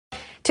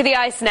To the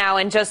ice now,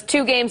 and just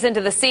 2 games into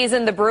the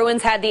season, the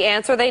Bruins had the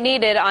answer they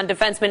needed on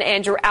defenseman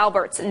Andrew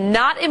Alberts.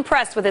 Not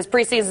impressed with his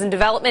preseason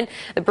development,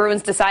 the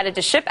Bruins decided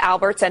to ship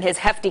Alberts and his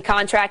hefty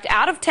contract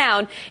out of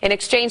town in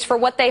exchange for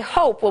what they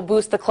hope will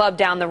boost the club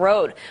down the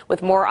road.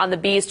 With more on the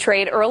Bees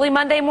trade early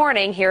Monday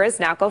morning, here is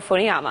Naoko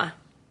Funiyama.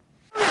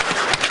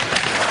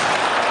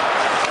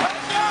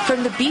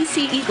 From the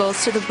BC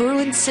Eagles to the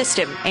Bruins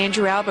system,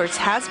 Andrew Alberts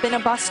has been a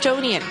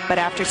Bostonian, but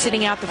after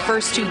sitting out the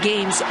first 2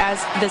 games as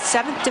the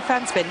 7th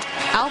defenseman,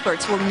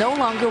 Alberts will no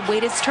longer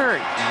wait his turn,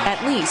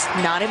 at least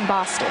not in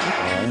Boston.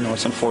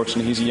 It's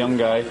unfortunate. He's a young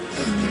guy.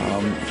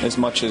 As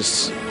much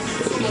as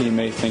he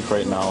may think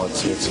right now,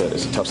 it's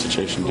a tough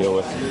situation to deal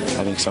with.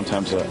 I think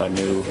sometimes a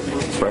new,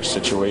 fresh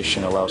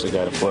situation allows a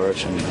guy to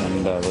flourish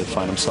and really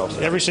find himself.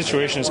 Every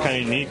situation is kind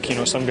of unique.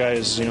 Some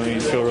guys,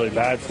 you feel really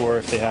bad for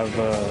if they have,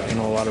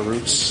 a lot of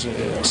roots.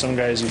 Some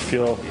guys you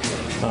feel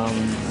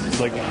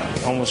like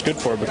almost good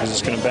for because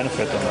it's going to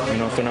benefit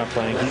them. If they're not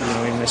playing,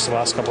 he missed the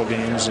last couple of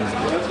games,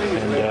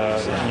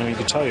 and you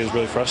could tell he was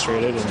really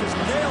frustrated.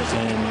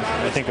 And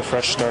I think a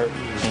fresh start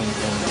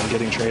and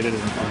getting traded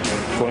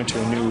and going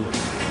to a new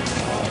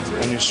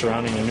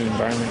surrounding, a new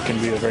environment can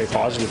be a very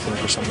positive thing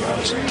for some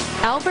guys.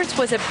 Alberts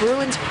was at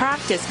Bruins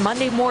practice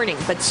Monday morning,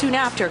 but soon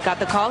after got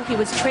the call he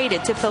was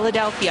traded to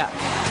Philadelphia.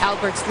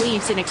 Alberts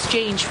leaves in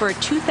exchange for a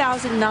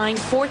 2009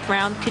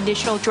 4th-round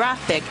conditional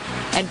draft pick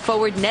and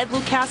forward Ned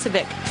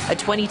Lukasovic, a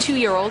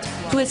 22-year-old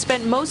who has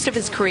spent most of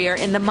his career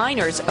in the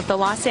minors of the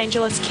Los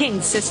Angeles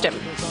Kings system.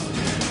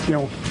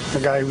 A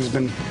guy who's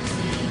been,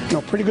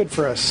 pretty good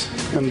for us,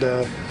 and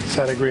he's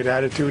had a great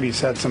attitude. He's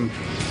had some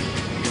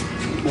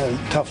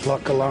tough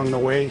luck along the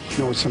way,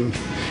 some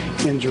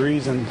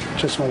injuries, and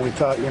just when we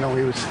thought, he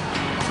was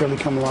really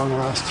come along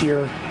last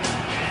year,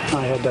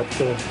 I had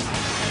that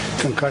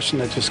concussion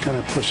that just kind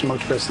of pushed him out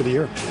the rest of the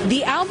year.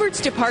 The Alberts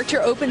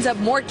departure opens up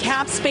more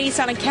cap space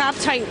on a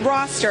cap-tight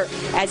roster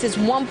as his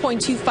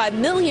 $1.25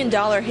 million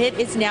hit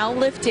is now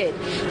lifted.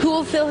 Who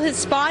will fill his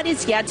spot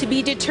is yet to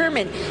be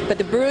determined, but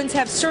the Bruins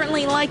have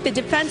certainly liked the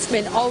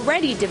defenseman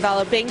already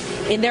developing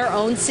in their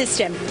own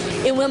system.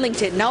 In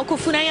Wilmington, Naoko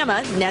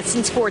Funiyama,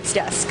 NESN Sports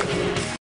Desk.